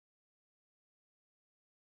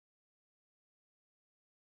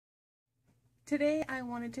Today I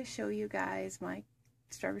wanted to show you guys my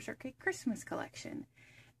Strawberry Shortcake Christmas collection.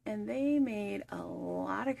 And they made a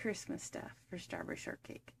lot of Christmas stuff for Strawberry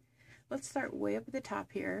Shortcake. Let's start way up at the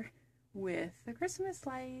top here with the Christmas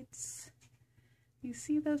lights. You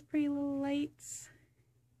see those pretty little lights?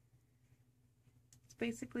 It's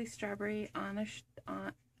basically strawberry on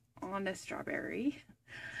a strawberry.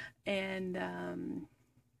 And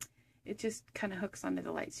it just kind of hooks onto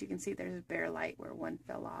the lights. You can see there's a bare light where one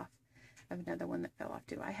fell off. I have another one that fell off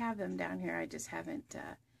too. I have them down here. I just haven't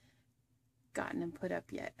gotten them put up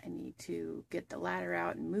yet. I need to get the ladder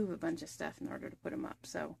out and move a bunch of stuff in order to put them up.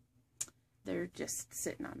 So they're just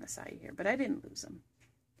sitting on the side here, but I didn't lose them.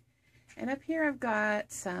 And up here I've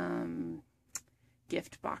got some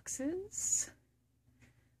gift boxes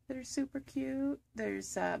that are super cute.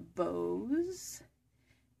 There's bows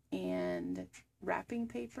and wrapping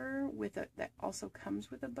paper with that also comes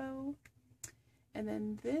with a bow. And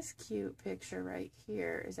then this cute picture right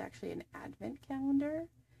here is actually an advent calendar.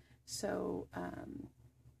 So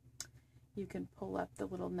you can pull up the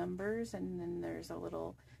little numbers and then there's a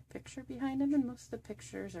little picture behind them. And most of the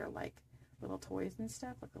pictures are like little toys and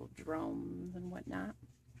stuff, like little drones and whatnot.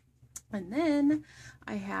 And then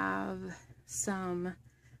I have some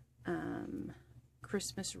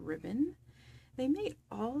Christmas ribbon. They made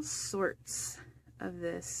all sorts of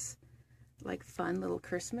this like fun little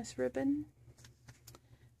Christmas ribbon.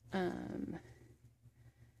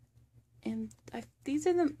 And these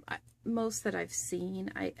are the most that I've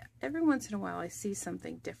seen. Every once in a while I see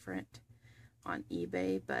something different on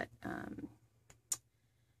eBay, but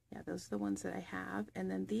yeah, those are the ones that I have.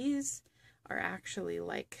 And then these are actually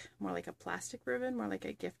like more like a plastic ribbon, more like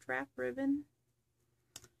a gift wrap ribbon.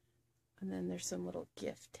 And then there's some little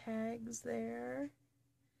gift tags there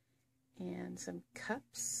and some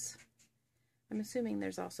cups. I'm assuming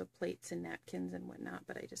there's also plates and napkins and whatnot,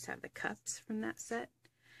 but I just have the cups from that set.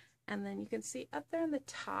 And then you can see up there on the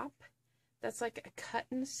top, that's like a cut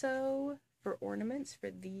and sew for ornaments, for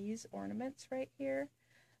these ornaments right here.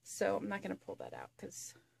 So I'm not going to pull that out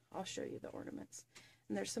because I'll show you the ornaments.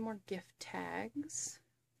 And there's some more gift tags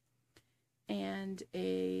and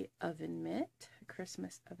a oven mitt, a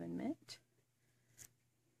Christmas oven mitt.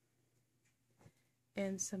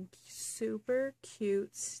 And some super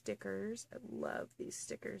cute stickers. I love these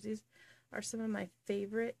stickers. These are some of my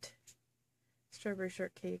favorite Strawberry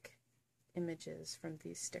Shortcake images from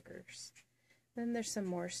these stickers. Then there's some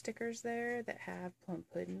more stickers there that have plum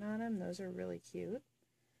pudding on them. Those are really cute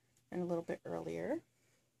and a little bit earlier.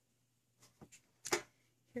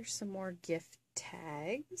 Here's some more gift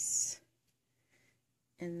tags.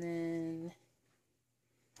 And then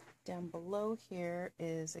down below here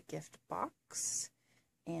is a gift box.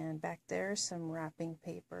 And back there, some wrapping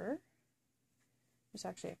paper. There's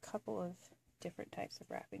actually a couple of different types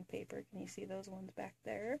of wrapping paper. Can you see those ones back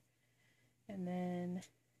there? And then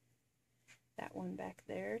that one back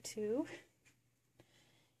there too.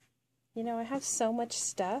 You know, I have so much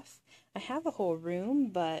stuff. I have a whole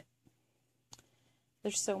room, but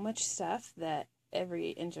there's so much stuff that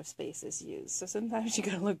every inch of space is used. So sometimes you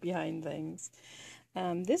gotta look behind things.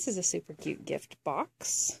 This is a super cute gift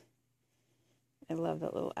box. I love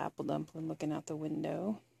that little apple dumpling looking out the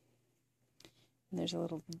window. And there's a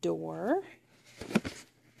little door.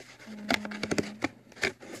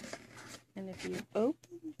 And if you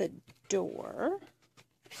open the door,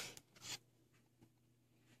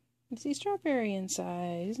 you see strawberry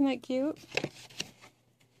inside. Isn't that cute?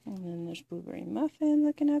 And then there's blueberry muffin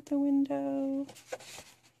looking out the window.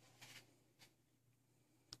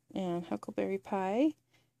 And huckleberry pie.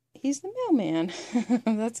 He's the mailman.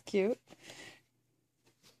 That's cute.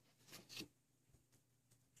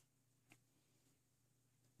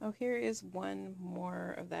 Oh, here is one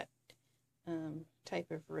more of that type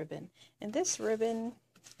of ribbon. And this ribbon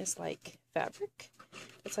is like fabric.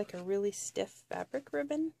 It's like a really stiff fabric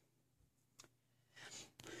ribbon.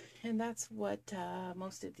 And that's what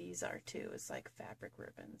most of these are too. It's like fabric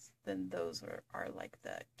ribbons. Then those are like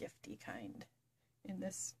the gifty kind in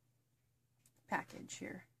this package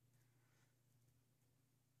here.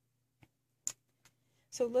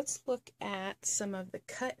 So let's look at some of the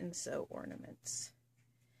cut and sew ornaments.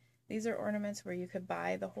 These are ornaments where you could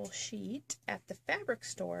buy the whole sheet at the fabric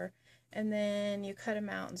store and then you cut them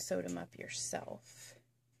out and sewed them up yourself.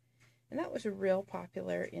 And that was real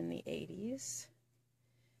popular in the 80s.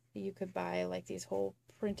 You could buy like these whole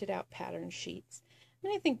printed out pattern sheets.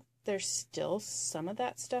 And I think there's still some of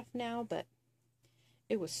that stuff now, but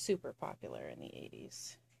it was super popular in the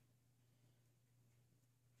 80s.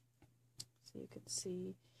 So you can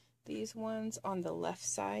see these ones on the left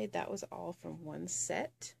side, that was all from one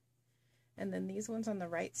set. And then these ones on the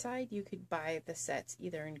right side, you could buy the sets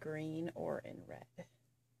either in green or in red.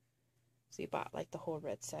 So you bought like the whole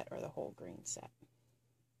red set or the whole green set.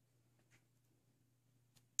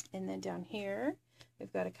 And then down here,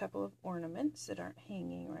 we've got a couple of ornaments that aren't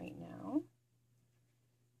hanging right now.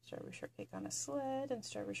 Strawberry Shortcake on a sled and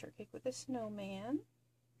Strawberry Shortcake with a snowman.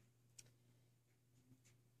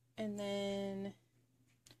 And then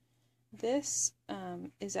this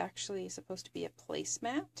is actually supposed to be a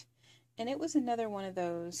placemat. And it was another one of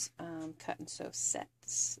those cut and sew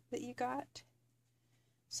sets that you got.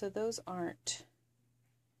 So those aren't,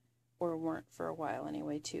 or weren't for a while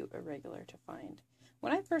anyway, too irregular to find.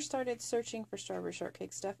 When I first started searching for Strawberry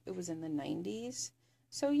Shortcake stuff, it was in the 90s.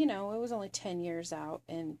 So, you know, it was only 10 years out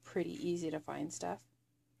and pretty easy to find stuff.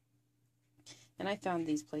 And I found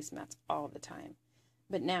these placemats all the time.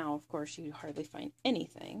 But now, of course, you hardly find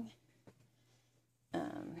anything.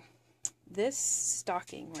 This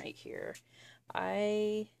stocking right here,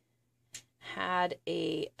 I had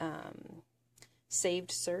a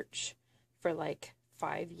saved search for like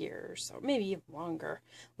 5 years, or maybe even longer,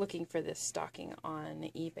 looking for this stocking on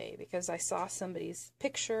eBay, because I saw somebody's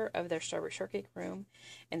picture of their Strawberry Shortcake room,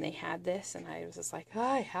 and they had this, and I was just like, oh,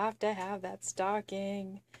 I have to have that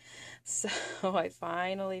stocking. So I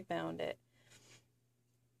finally found it.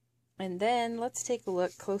 And then let's take a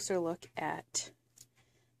closer look at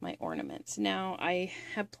my ornaments. Now, I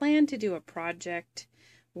have planned to do a project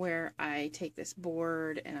where I take this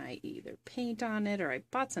board and I either paint on it, or I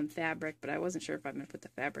bought some fabric, but I wasn't sure if I'm going to put the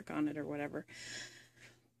fabric on it or whatever.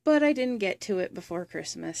 But I didn't get to it before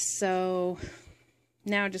Christmas, so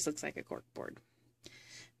now it just looks like a cork board.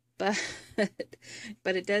 But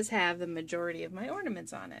it does have the majority of my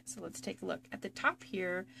ornaments on it. So let's take a look. At the top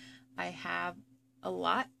here, I have a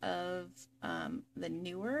lot of the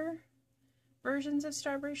newer versions of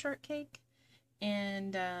Strawberry Shortcake.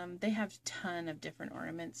 And they have a ton of different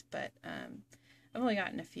ornaments, but I've only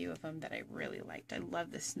gotten a few of them that I really liked. I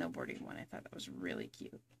love this snowboarding one. I thought that was really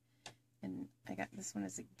cute. And I got this one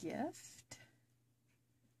as a gift.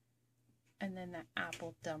 And then the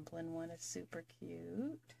apple dumpling one is super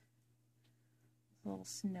cute. The little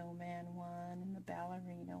snowman one and the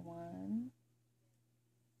ballerina one.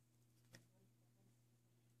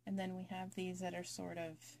 And then we have these that are sort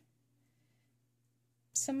of,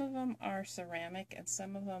 some of them are ceramic and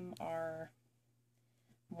some of them are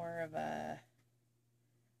more of a,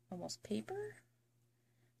 almost paper.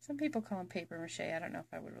 Some people call them paper mache. I don't know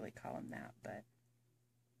if I would really call them that, but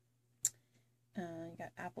you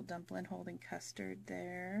got apple dumpling holding custard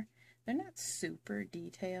there. They're not super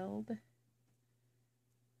detailed.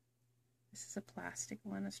 This is a plastic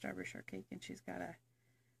one, a Strawberry Shortcake, and she's got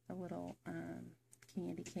a little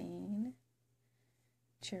candy cane.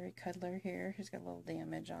 Cherry Cuddler here. She's got a little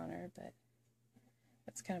damage on her, but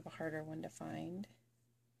that's kind of a harder one to find.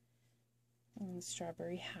 And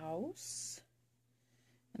Strawberry House.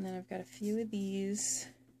 And then I've got a few of these.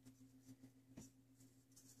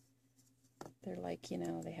 They're like, you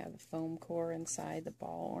know, they have the foam core inside the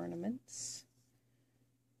ball ornaments.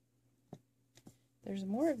 There's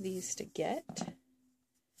more of these to get,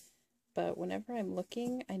 but whenever I'm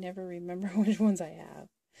looking, I never remember which ones I have.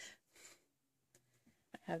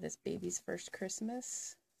 I have this Baby's First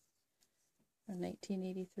Christmas from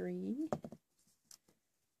 1983.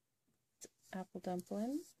 It's apple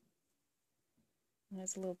dumpling. It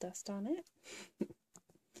has a little dust on it.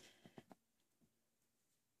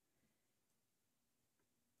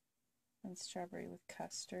 And strawberry with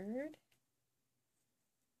custard.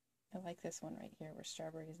 I like this one right here where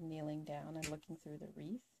Strawberry is kneeling down and looking through the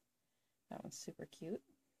wreath. That one's super cute.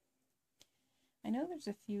 I know there's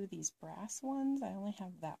a few of these brass ones. I only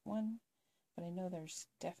have that one, but I know there's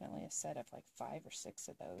definitely a set of like 5 or 6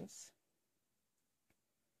 of those.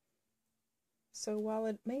 So while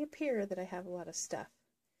it may appear that I have a lot of stuff,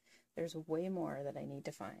 there's way more that I need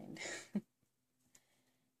to find.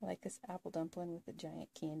 I like this apple dumpling with the giant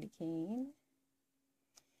candy cane.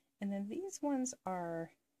 And then these ones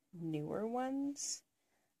are newer ones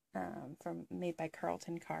made by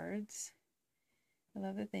Carlton Cards. I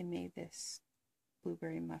love that they made this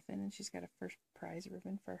blueberry muffin, and she's got a first prize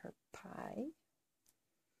ribbon for her pie.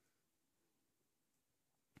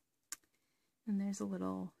 And there's a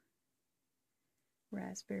little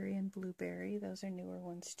raspberry and blueberry. Those are newer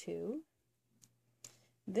ones too.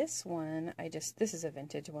 This one, this is a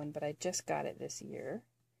vintage one, but I just got it this year.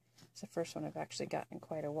 It's the first one I've actually gotten in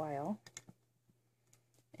quite a while.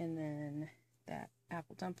 And then that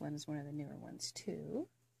apple dumpling is one of the newer ones too.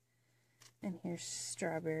 And here's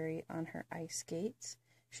Strawberry on her ice skates.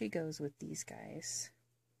 She goes with these guys.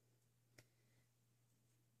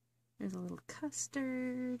 There's a little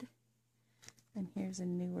custard. And here's a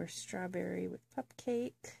newer strawberry with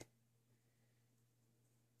cupcake.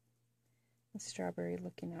 A strawberry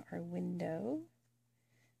looking out our window.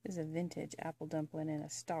 This is a vintage apple dumpling and a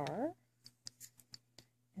star.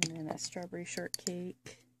 And then a strawberry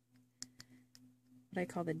shortcake. What I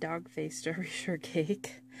call the dog face strawberry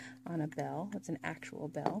shortcake on a bell. It's an actual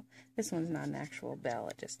bell. This one's not an actual bell,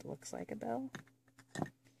 it just looks like a bell.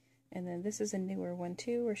 And then this is a newer one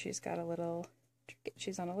too, where she's got a little trinket.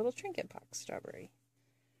 She's on a little trinket box strawberry.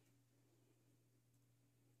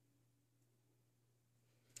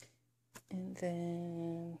 And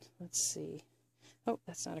then, let's see. Oh,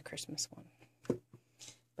 that's not a Christmas one.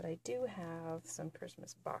 But I do have some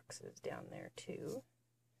Christmas boxes down there too.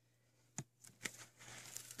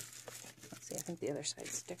 Let's see, I think the other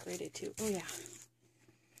side's decorated too. Oh yeah.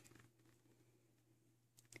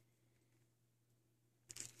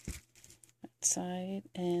 That side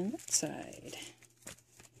and that side.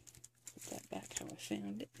 Put that back how I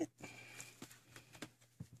found it.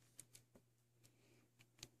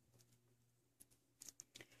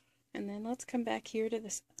 And then let's come back here to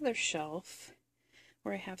this other shelf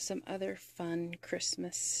where I have some other fun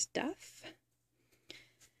Christmas stuff.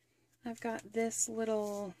 I've got this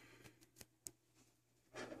little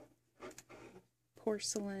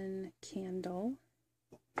porcelain candle,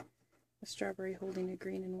 a strawberry holding a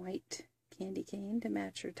green and white candy cane to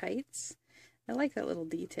match her tights. I like that little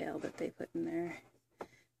detail that they put in there.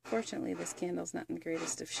 Fortunately, this candle's not in the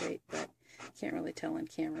greatest of shape, but you can't really tell on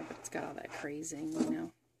camera, but it's got all that crazing, you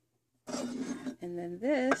know. And then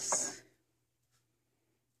this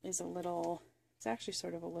is a little, it's actually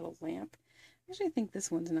sort of a little lamp. Actually, I think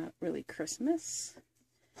this one's not really Christmas,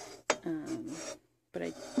 but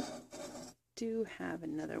I do have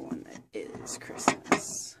another one that is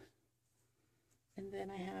Christmas. And then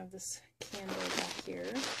I have this candle back here.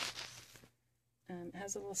 It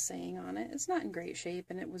has a little saying on it. It's not in great shape,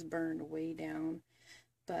 and it was burned way down,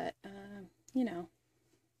 but, you know,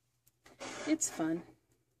 it's fun.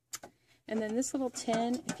 And then this little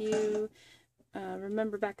tin, if you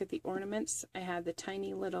remember back at the ornaments, I had the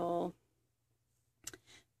tiny little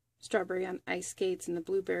strawberry on ice skates and the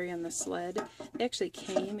blueberry on the sled. They actually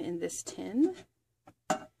came in this tin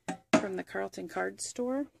from the Carlton Card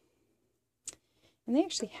Store. And they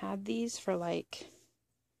actually had these for like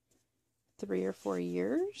 3 or 4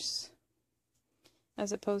 years,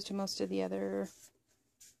 as opposed to most of the other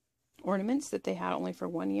ornaments that they had only for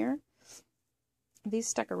 1 year. These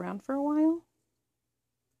stuck around for a while.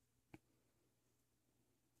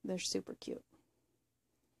 They're super cute.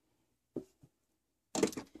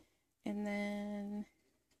 And then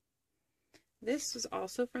this was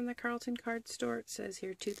also from the Carlton Card Store. It says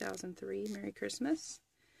here 2003, Merry Christmas.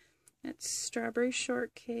 It's strawberry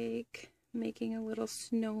shortcake making a little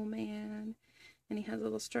snowman. And he has a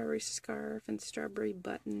little strawberry scarf and strawberry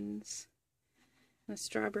buttons. And a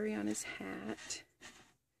strawberry on his hat.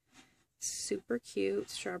 Super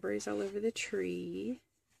cute. Strawberries all over the tree.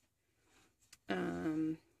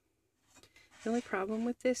 The only problem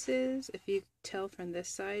with this is, if you tell from this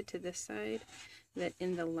side to this side, that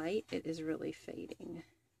in the light it is really fading.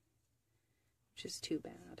 Which is too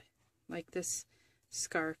bad. Like this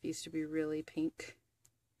scarf used to be really pink.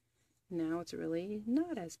 Now it's really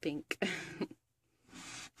not as pink.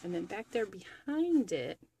 And then back there behind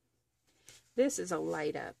it, this is a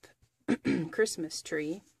light up Christmas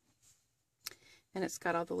tree. And it's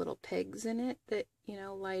got all the little pegs in it that, you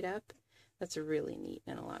know, light up. That's really neat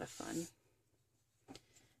and a lot of fun.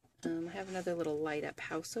 I have another little light up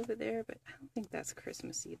house over there, but I don't think that's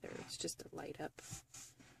Christmas either. It's just a light up.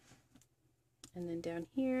 And then down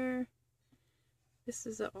here, this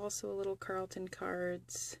is also a little Carlton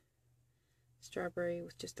Cards strawberry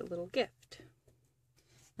with just a little gift.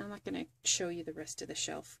 Now, I'm not going to show you the rest of the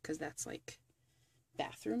shelf because that's like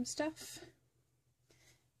bathroom stuff.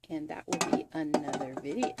 And that will be another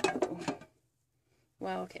video.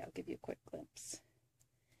 Well, okay, I'll give you a quick glimpse.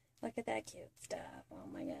 Look at that cute stuff. Oh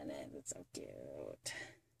my goodness, it's so cute.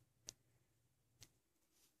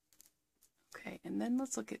 Okay, and then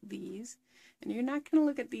let's look at these. And you're not going to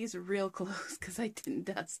look at these real close because I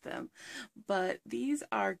didn't dust them. But these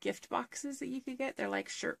are gift boxes that you could get. They're like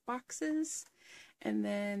shirt boxes. And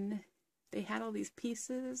then they had all these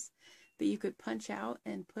pieces that you could punch out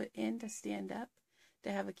and put in to stand up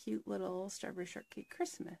to have a cute little strawberry shortcake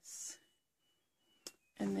Christmas.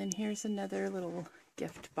 And then here's another little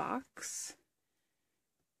gift box.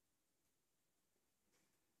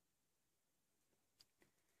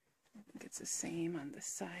 I think it's the same on this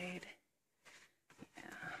side. Yeah.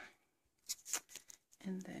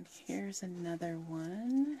 And then here's another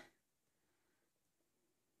one.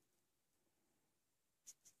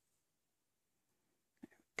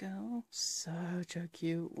 go. Such a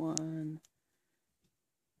cute one.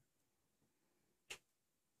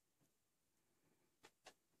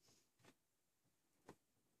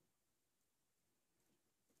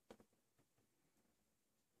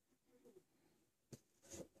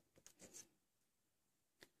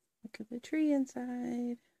 Look at the tree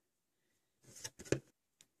inside.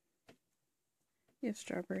 You have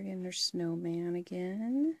Strawberry and her snowman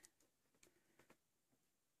again.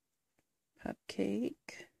 Cupcake.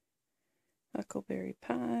 Huckleberry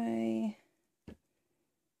pie.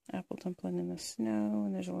 Apple dumpling in the snow.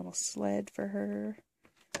 And there's a little sled for her.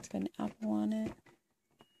 It's got an apple on it.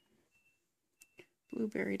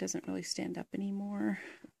 Blueberry doesn't really stand up anymore.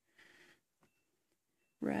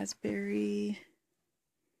 Raspberry,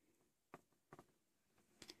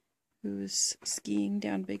 who's skiing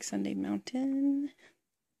down Big Sunday Mountain.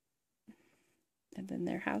 And then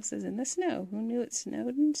their house is in the snow. Who knew it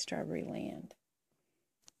snowed in Strawberry Land?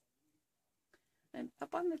 And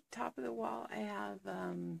up on the top of the wall, I have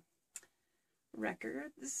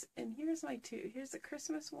records. And here's my two. Here's the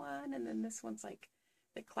Christmas one, and then this one's like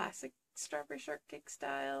the classic Strawberry Shortcake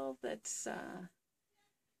style. That's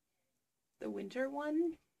the winter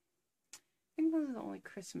one. I think those are the only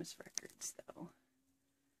Christmas records, though.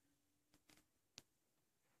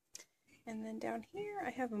 And then down here,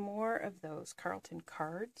 I have more of those Carlton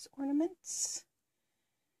Cards ornaments.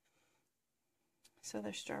 So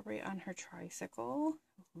there's Strawberry on her tricycle.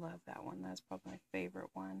 Love that one. That's probably my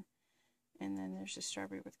favorite one. And then there's the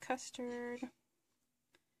Strawberry with custard.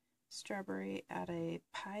 Strawberry at a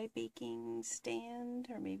pie baking stand,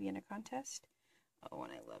 or maybe in a contest. Oh,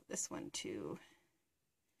 and I love this one too.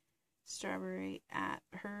 Strawberry at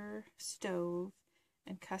her stove,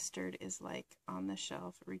 and custard is like on the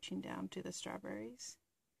shelf reaching down to the strawberries.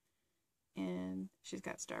 And she's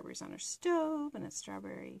got strawberries on her stove and a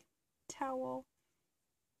strawberry towel.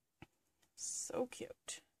 So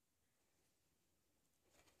cute.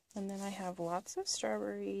 And then I have lots of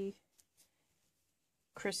Strawberry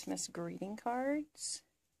Christmas greeting cards.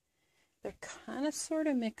 They're kind of sort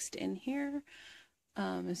of mixed in here.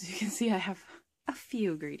 As you can see, I have a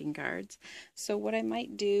few greeting cards. So what I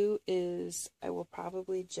might do is I will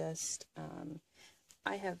probably just,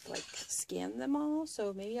 I have like scanned them all.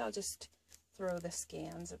 So maybe I'll just throw the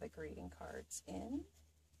scans of the greeting cards in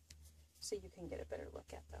so you can get a better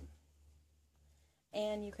look at them.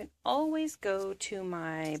 And you can always go to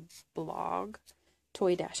my blog,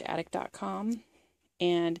 Toy-Addict.com.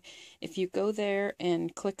 And if you go there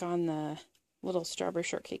and click on the little Strawberry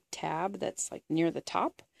Shortcake tab that's like near the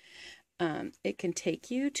top, it can take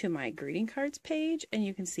you to my greeting cards page, and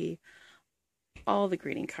you can see all the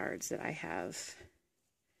greeting cards that I have.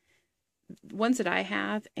 Ones that I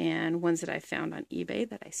have and ones that I found on eBay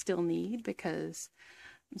that I still need, because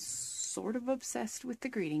I'm sort of obsessed with the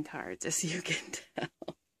greeting cards, as you can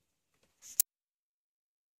tell.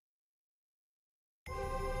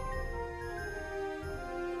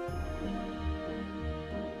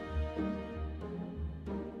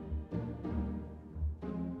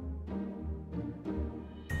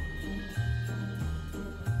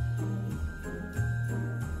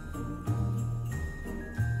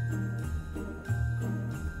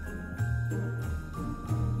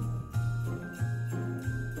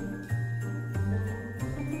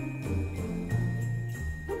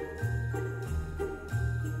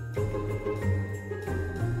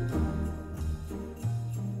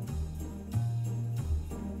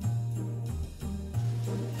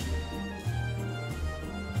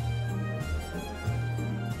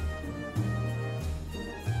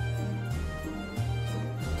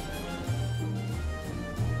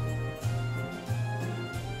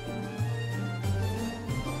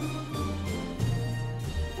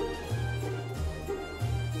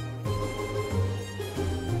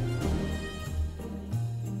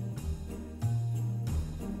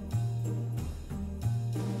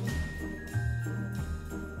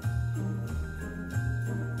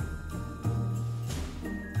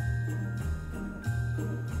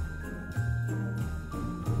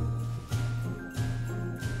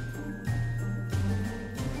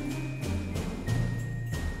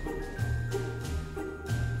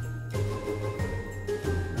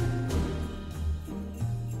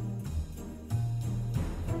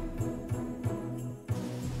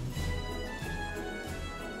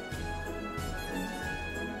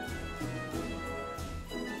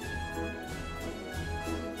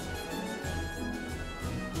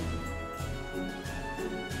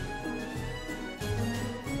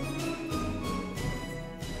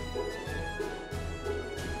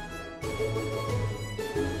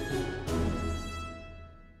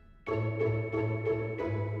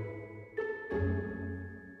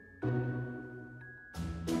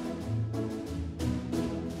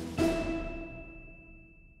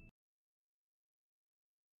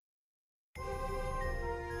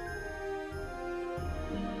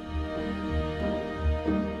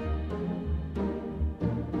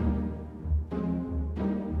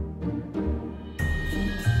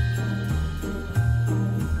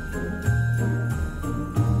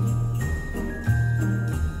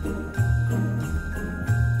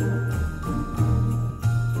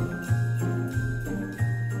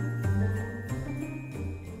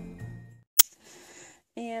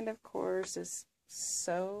 course, is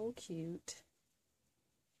so cute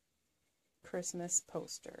Christmas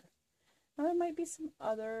poster. Now, there might be some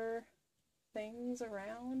other things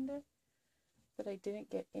around that I didn't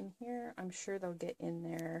get in here. I'm sure they'll get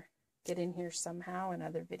in here somehow in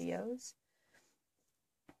other videos.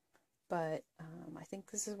 But I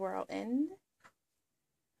think this is where I'll end.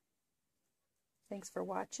 Thanks for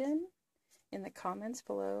watching. In the comments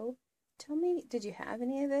below, tell me, did you have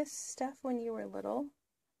any of this stuff when you were little?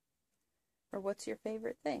 Or what's your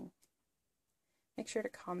favorite thing? Make sure to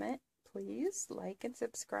comment, please, like and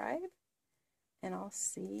subscribe. And I'll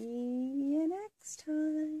see you next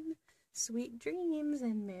time. Sweet dreams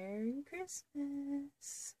and Merry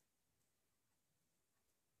Christmas.